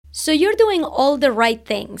So you're doing all the right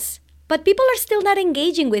things, but people are still not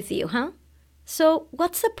engaging with you, huh? So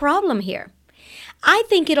what's the problem here? I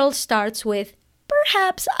think it all starts with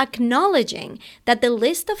perhaps acknowledging that the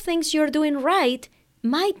list of things you're doing right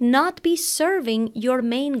might not be serving your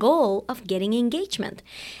main goal of getting engagement,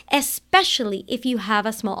 especially if you have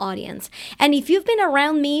a small audience. And if you've been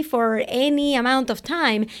around me for any amount of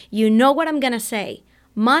time, you know what I'm gonna say.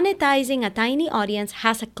 Monetizing a tiny audience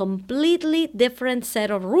has a completely different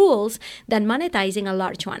set of rules than monetizing a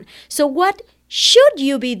large one. So what should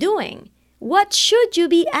you be doing? What should you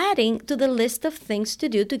be adding to the list of things to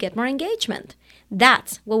do to get more engagement?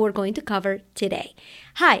 That's what we're going to cover today.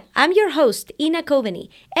 Hi, I'm your host, Ina Coveney.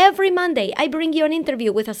 Every Monday, I bring you an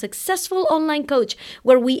interview with a successful online coach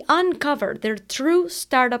where we uncover their true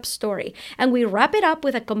startup story. And we wrap it up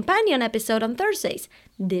with a companion episode on Thursdays.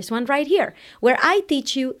 This one right here, where I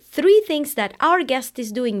teach you 3 things that our guest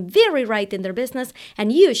is doing very right in their business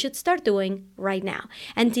and you should start doing right now.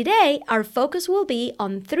 And today, our focus will be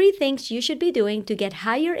on 3 things you should be doing to get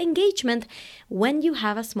higher engagement when you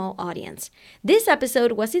have a small audience. This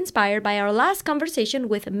episode was inspired by our last conversation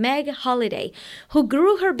with Meg Holiday, who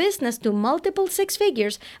grew her business to multiple 6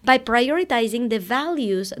 figures by prioritizing the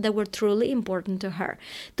values that were truly important to her.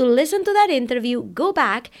 To listen to that interview, go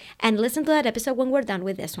back and listen to that episode when we're done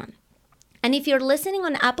with this one. And if you're listening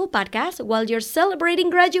on Apple Podcasts while you're celebrating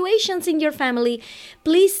graduations in your family,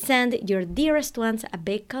 please send your dearest ones a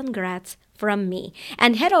big congrats from me.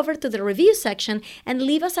 And head over to the review section and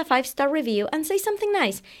leave us a 5-star review and say something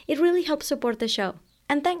nice. It really helps support the show.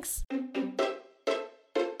 And thanks.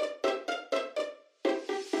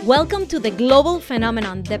 Welcome to The Global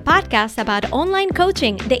Phenomenon, the podcast about online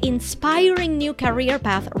coaching, the inspiring new career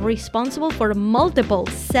path responsible for multiple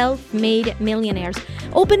self-made millionaires,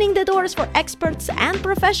 opening the doors for experts and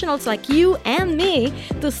professionals like you and me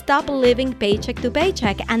to stop living paycheck to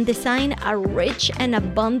paycheck and design a rich and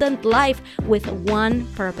abundant life with one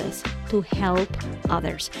purpose: to help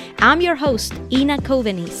others. I'm your host, Ina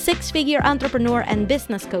Coveney, 6-figure entrepreneur and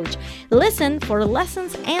business coach. Listen for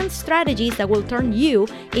lessons and strategies that will turn you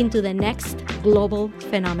into the next global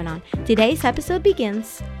phenomenon. Today's episode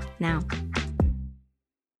begins now.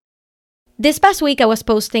 This past week, I was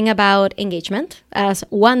posting about engagement, as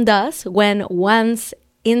one does when one's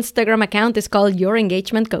Instagram account is called Your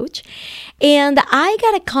Engagement Coach. And I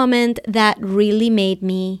got a comment that really made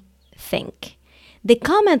me think. The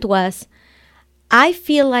comment was, I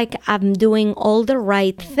feel like I'm doing all the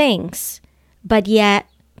right things, but yet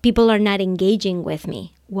people are not engaging with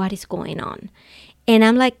me. What is going on? And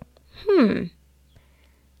I'm like,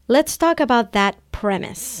 let's talk about that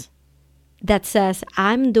premise that says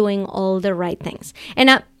I'm doing all the right things.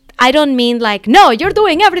 And I don't mean like, no, you're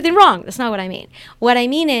doing everything wrong. That's not what I mean. What I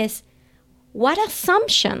mean is, what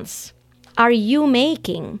assumptions are you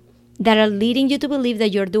making that are leading you to believe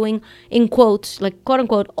that you're doing, in quotes, like quote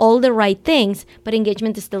unquote, all the right things, but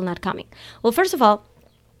engagement is still not coming? Well, first of all,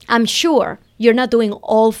 I'm sure you're not doing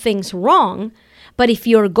all things wrong, but if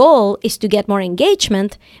your goal is to get more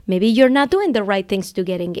engagement, maybe you're not doing the right things to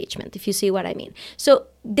get engagement, if you see what I mean. So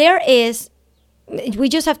we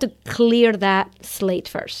just have to clear that slate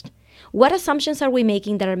first. What assumptions are we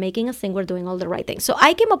making that are making us think we're doing all the right things? So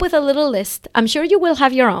I came up with a little list. I'm sure you will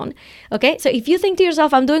have your own. Okay, so if you think to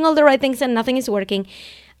yourself, I'm doing all the right things and nothing is working,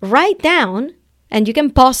 write down, and you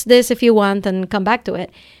can pause this if you want and come back to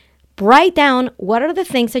it. Write down what are the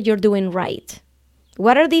things that you're doing right.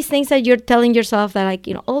 What are these things that you're telling yourself that, like,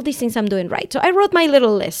 all these things I'm doing right? So I wrote my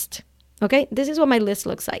little list. Okay, this is what my list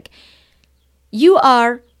looks like. You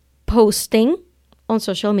are posting on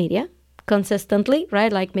social media consistently,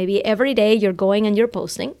 right? Like maybe every day you're going and you're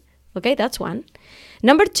posting. Okay, that's one.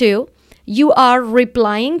 Number 2, you are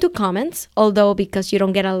replying to comments, although because you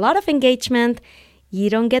don't get a lot of engagement, you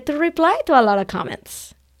don't get to reply to a lot of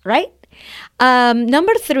comments, right?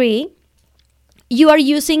 Number 3, you are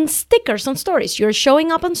using stickers on stories. You're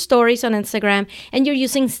showing up on stories on Instagram and you're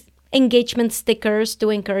using engagement stickers to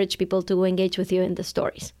encourage people to engage with you in the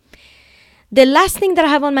stories. The last thing that I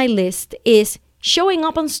have on my list is showing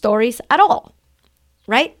up on stories at all,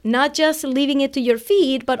 right? Not just leaving it to your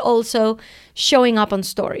feed, but also showing up on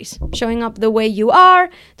stories, showing up the way you are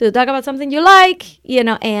to talk about something you like,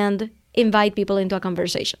 and invite people into a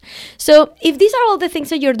conversation. So if these are all the things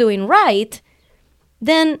that you're doing right,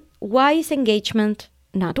 then why is engagement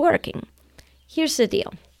not working? Here's the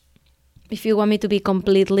deal. If you want me to be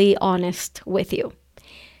completely honest with you,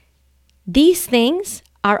 these things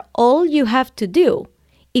are all you have to do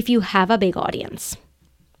if you have a big audience.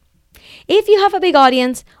 If you have a big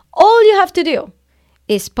audience, all you have to do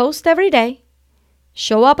is post every day,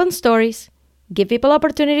 show up on stories, give people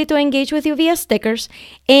opportunity to engage with you via stickers,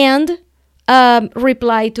 and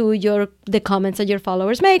reply to the comments that your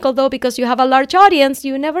followers make. Although because you have a large audience,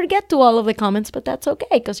 you never get to all of the comments, but that's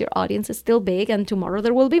okay because your audience is still big and tomorrow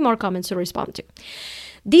there will be more comments to respond to.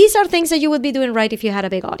 These are things that you would be doing right if you had a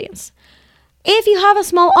big audience. If you have a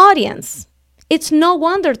small audience, it's no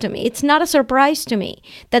wonder to me, it's not a surprise to me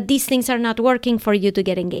that these things are not working for you to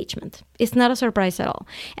get engagement. It's not a surprise at all.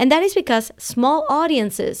 And that is because small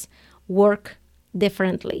audiences work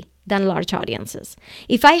differently than large audiences.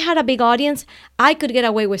 If I had a big audience, I could get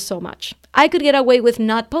away with so much. I could get away with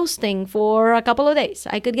not posting for a couple of days.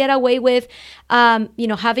 I could get away with,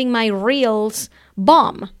 having my reels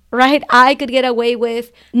bomb, right? I could get away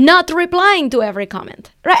with not replying to every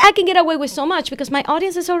comment, right? I can get away with so much because my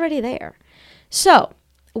audience is already there. So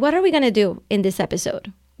what are we going to do in this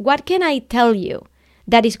episode? What can I tell you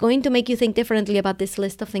that is going to make you think differently about this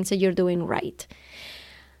list of things that you're doing right?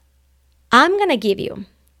 I'm going to give you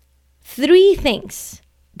 3 things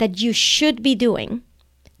that you should be doing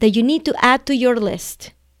that you need to add to your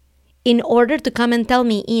list in order to come and tell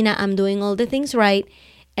me, Ina, I'm doing all the things right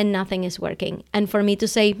and nothing is working. And for me to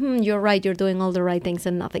say, you're right, you're doing all the right things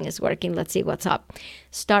and nothing is working. Let's see what's up.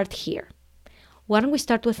 Start here. Why don't we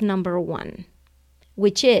start with number 1,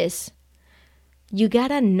 which is you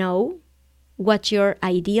gotta know what your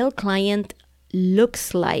ideal client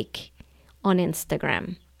looks like on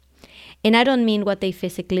Instagram. And I don't mean what they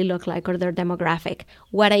physically look like or their demographic.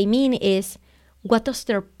 What I mean is, what does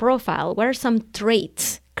their profile, what are some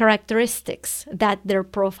traits, characteristics that their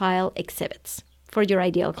profile exhibits for your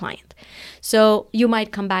ideal client? So you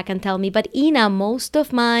might come back and tell me, but Ina, most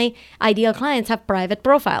of my ideal clients have private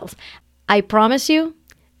profiles. I promise you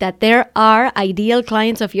that there are ideal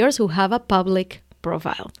clients of yours who have a public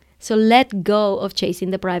profile. So let go of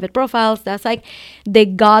chasing the private profiles. That's like the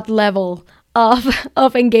God level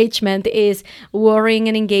of engagement, is worrying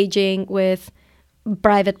and engaging with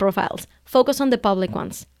private profiles. Focus on the public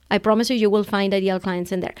ones. I promise you will find ideal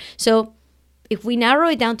clients in there. So if we narrow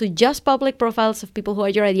it down to just public profiles of people who are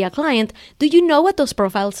your ideal client, do you know what those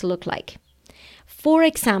profiles look like? For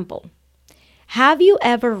example, have you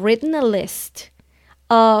ever written a list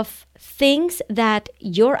of things that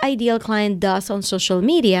your ideal client does on social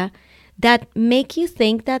media that make you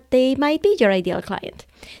think that they might be your ideal client?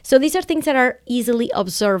 So these are things that are easily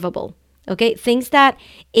observable, okay? Things that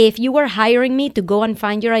if you were hiring me to go and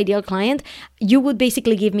find your ideal client, you would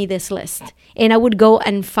basically give me this list and I would go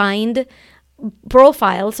and find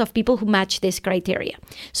profiles of people who match this criteria.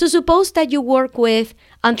 So suppose that you work with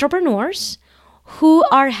entrepreneurs who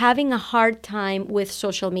are having a hard time with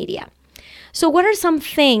social media. So what are some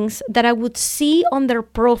things that I would see on their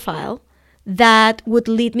profile that would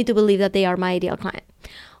lead me to believe that they are my ideal client?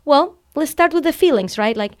 Well, let's start with the feelings,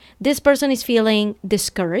 right? Like this person is feeling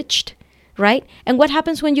discouraged, right? And what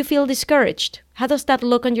happens when you feel discouraged? How does that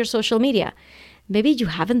look on your social media? Maybe you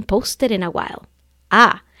haven't posted in a while.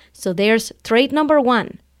 So there's trait number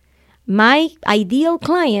 1. My ideal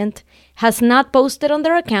client has not posted on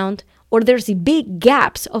their account, or there's big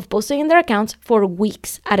gaps of posting in their accounts for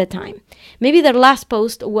weeks at a time. Maybe their last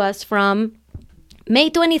post was from May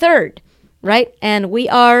 23rd, right? And we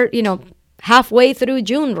are, halfway through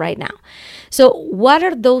June right now. So what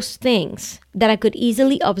are those things that I could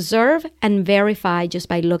easily observe and verify just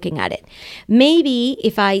by looking at it? Maybe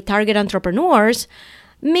if I target entrepreneurs,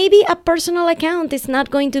 maybe a personal account is not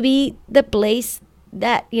going to be the place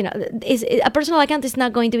that, a personal account is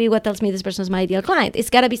not going to be what tells me this person is my ideal client. It's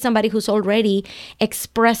got to be somebody who's already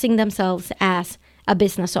expressing themselves as a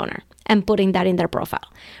business owner and putting that in their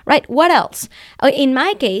profile, right? What else? In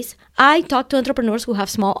my case, I talk to entrepreneurs who have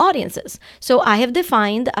small audiences. So I have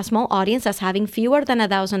defined a small audience as having fewer than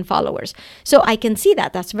 1,000 followers. So I can see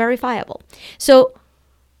that. That's verifiable. So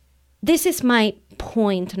this is my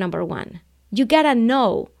point number 1. You gotta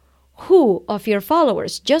know who of your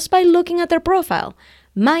followers, just by looking at their profile,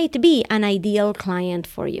 might be an ideal client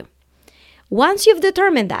for you. Once you've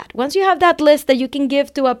determined that, once you have that list that you can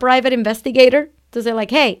give to a private investigator to say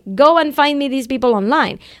like, hey, go and find me these people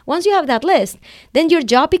online. Once you have that list, then your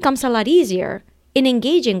job becomes a lot easier in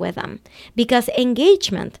engaging with them, because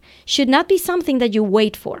engagement should not be something that you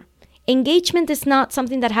wait for. Engagement is not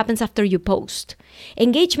something that happens after you post.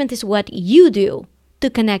 Engagement is what you do to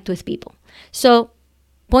connect with people. So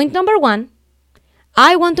point number 1,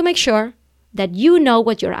 I want to make sure that you know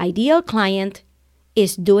what your ideal client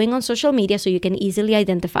is doing on social media so you can easily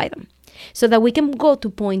identify them, so that we can go to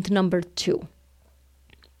point number 2.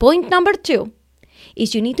 Point number 2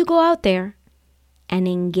 is you need to go out there and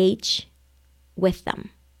engage with them.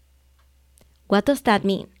 What does that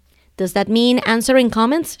mean? Does that mean answering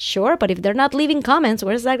comments? Sure, but if they're not leaving comments,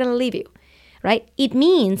 where is that going to leave you? right? It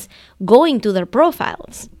means going to their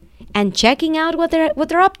profiles and checking out what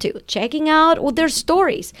they're up to, checking out what their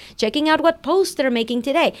stories, checking out what posts they're making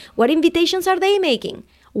today, what invitations are they making,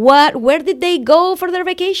 where did they go for their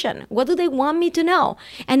vacation, what do they want me to know,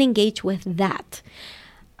 and engage with that.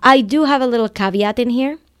 I do have a little caveat in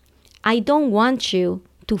here. I don't want you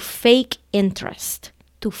to fake interest,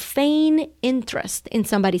 to feign interest in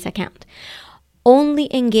somebody's account. Only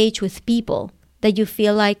engage with people that you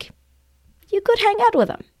feel like you could hang out with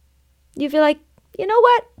them. You feel like, you know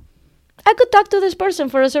what? I could talk to this person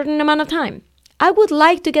for a certain amount of time. I would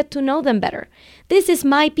like to get to know them better. This is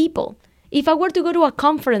my people. If I were to go to a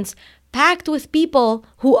conference packed with people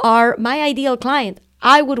who are my ideal client,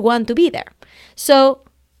 I would want to be there. So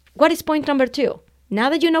what is point number 2? Now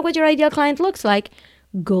that you know what your ideal client looks like,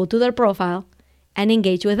 go to their profile and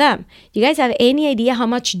engage with them. You guys have any idea how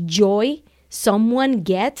much joy someone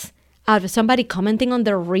gets out of somebody commenting on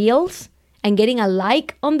their reels and getting a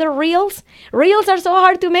like on their reels? Reels are so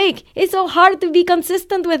hard to make. It's so hard to be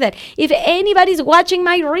consistent with it. If anybody's watching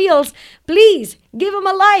my reels, please give them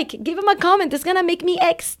a like, give them a comment. It's going to make me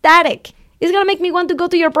ecstatic. It's going to make me want to go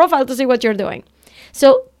to your profile to see what you're doing.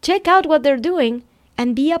 So check out what they're doing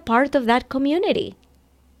and be a part of that community.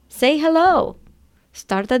 Say hello.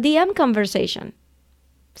 Start a DM conversation.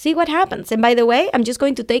 See what happens. And by the way, I'm just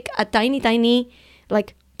going to take a tiny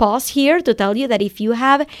pause here to tell you that if you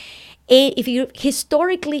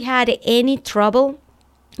historically had any trouble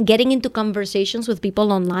getting into conversations with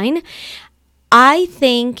people online, I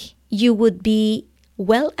think you would be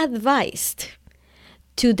well advised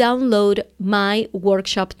to download my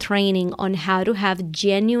workshop training on how to have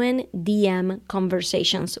genuine DM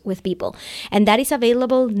conversations with people. And that is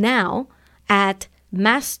available now at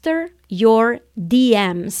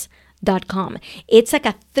masteryourdms.com. It's like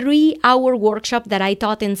a 3-hour workshop that I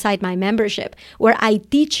taught inside my membership where I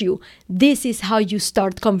teach you this is how you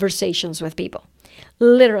start conversations with people.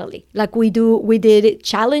 Literally, like we did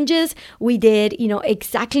challenges, we did,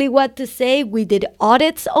 exactly what to say. We did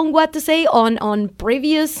audits on what to say on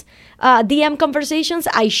previous DM conversations.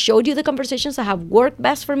 I showed you the conversations that have worked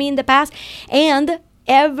best for me in the past, and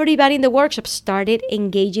everybody in the workshop started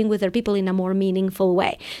engaging with their people in a more meaningful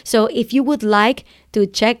way. So if you would like to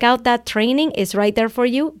check out that training, it's right there for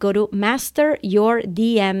you. Go to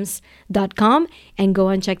masteryourdms.com and go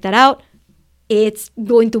and check that out. It's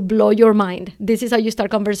going to blow your mind. This is how you start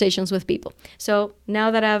conversations with people. So now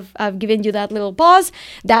that I've given you that little pause,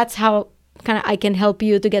 that's how I can help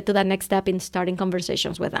you to get to that next step in starting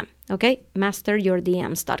conversations with them. Okay?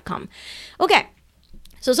 masteryourdms.com. Okay.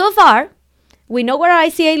 So far, we know where our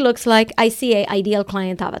ICA looks like, ICA, ideal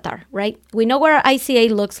client avatar, right? We know where our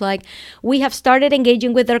ICA looks like. We have started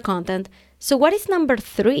engaging with their content. So what is number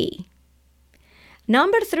 3?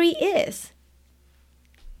 Number 3 is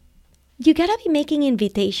you gotta be making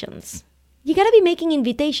invitations. You gotta be making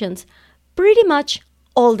invitations pretty much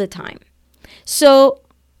all the time. So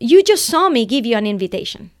you just saw me give you an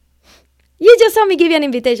invitation.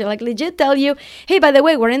 Like legit tell you, hey, by the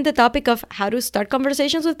way, we're in the topic of how to start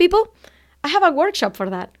conversations with people. I have a workshop for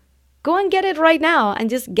that. Go and get it right now and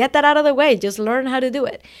just get that out of the way. Just learn how to do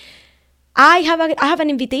it. I have an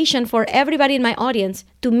invitation for everybody in my audience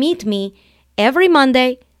to meet me every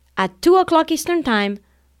Monday at 2:00 Eastern Time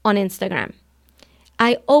on Instagram.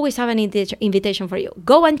 I always have an invitation for you.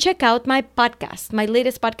 Go and check out my podcast, my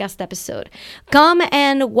latest podcast episode. Come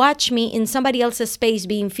and watch me in somebody else's space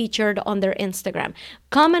being featured on their Instagram.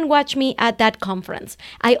 Come and watch me at that conference.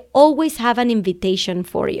 I always have an invitation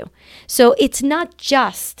for you. So it's not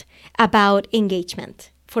just about engagement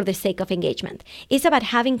for the sake of engagement. It's about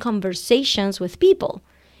having conversations with people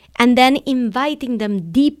and then inviting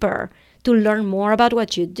them deeper to learn more about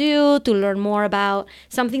what you do, to learn more about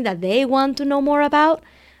something that they want to know more about,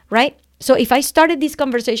 right? So if I started these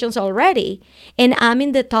conversations already and I'm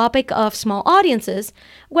in the topic of small audiences,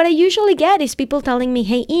 what I usually get is people telling me,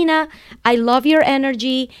 hey, Ina, I love your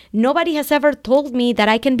energy. Nobody has ever told me that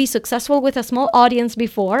I can be successful with a small audience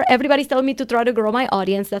before. Everybody's telling me to try to grow my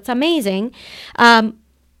audience. That's amazing.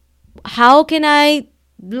 How can I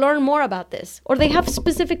learn more about this? Or they have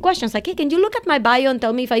specific questions like, hey, can you look at my bio and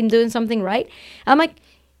tell me if I'm doing something right? I'm like,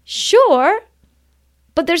 sure,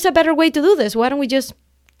 but there's a better way to do this. Why don't we just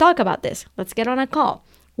talk about this? Let's get on a call.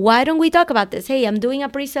 Why don't we talk about this? Hey, I'm doing a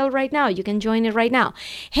pre-sale right now. You can join it right now.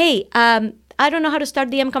 Hey, I don't know how to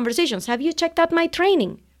start DM conversations. Have you checked out my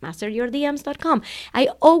training? masteryourdms.com. I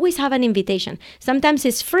always have an invitation. Sometimes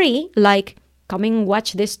it's free, like coming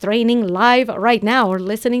watch this training live right now or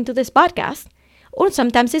listening to this podcast. Or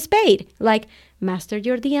sometimes it's paid, like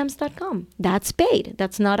masteryourdms.com. That's paid.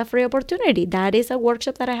 That's not a free opportunity. That is a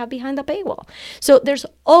workshop that I have behind the paywall. So there's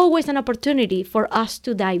always an opportunity for us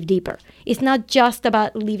to dive deeper. It's not just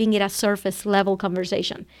about leaving it a surface level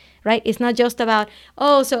conversation, right? It's not just about,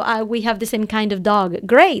 we have the same kind of dog.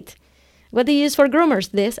 Great. What do you use for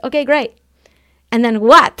groomers? This. Okay, great. And then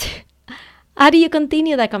what? How do you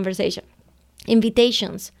continue that conversation?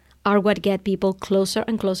 Invitations are what get people closer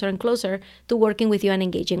and closer and closer to working with you and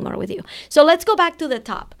engaging more with you. So let's go back to the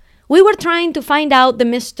top. We were trying to find out the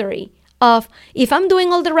mystery of, if I'm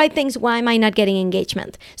doing all the right things, why am I not getting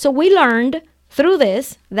engagement? So we learned through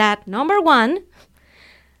this that, number one,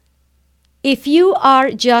 if you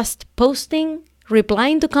are just posting,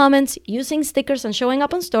 replying to comments, using stickers, and showing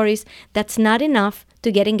up on stories, that's not enough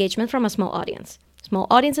to get engagement from a small audience. Small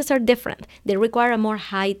audiences are different. They require a more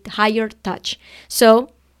higher touch.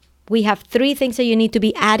 So we have 3 things that you need to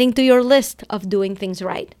be adding to your list of doing things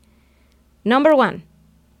right. Number 1,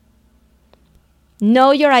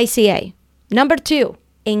 know your ICA. Number 2,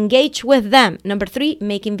 engage with them. Number 3,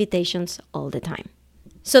 make invitations all the time.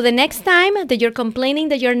 So the next time that you're complaining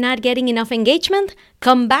that you're not getting enough engagement,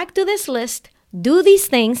 come back to this list, do these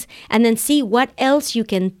things, and then see what else you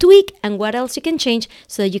can tweak and what else you can change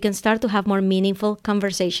so that you can start to have more meaningful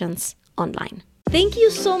conversations online. Thank you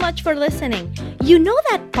so much for listening. You know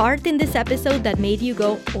that part in this episode that made you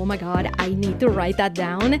go, oh my God, I need to write that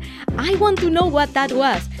down? I want to know what that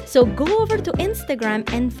was. So go over to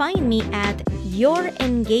Instagram and find me at Your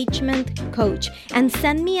Engagement Coach and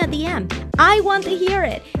send me a DM. I want to hear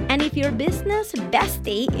it. And if your business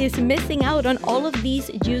bestie is missing out on all of these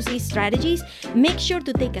juicy strategies, make sure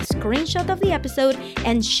to take a screenshot of the episode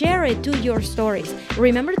and share it to your stories.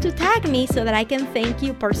 Remember to tag me so that I can thank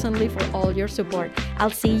you personally for all your support. I'll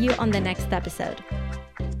see you on the next episode.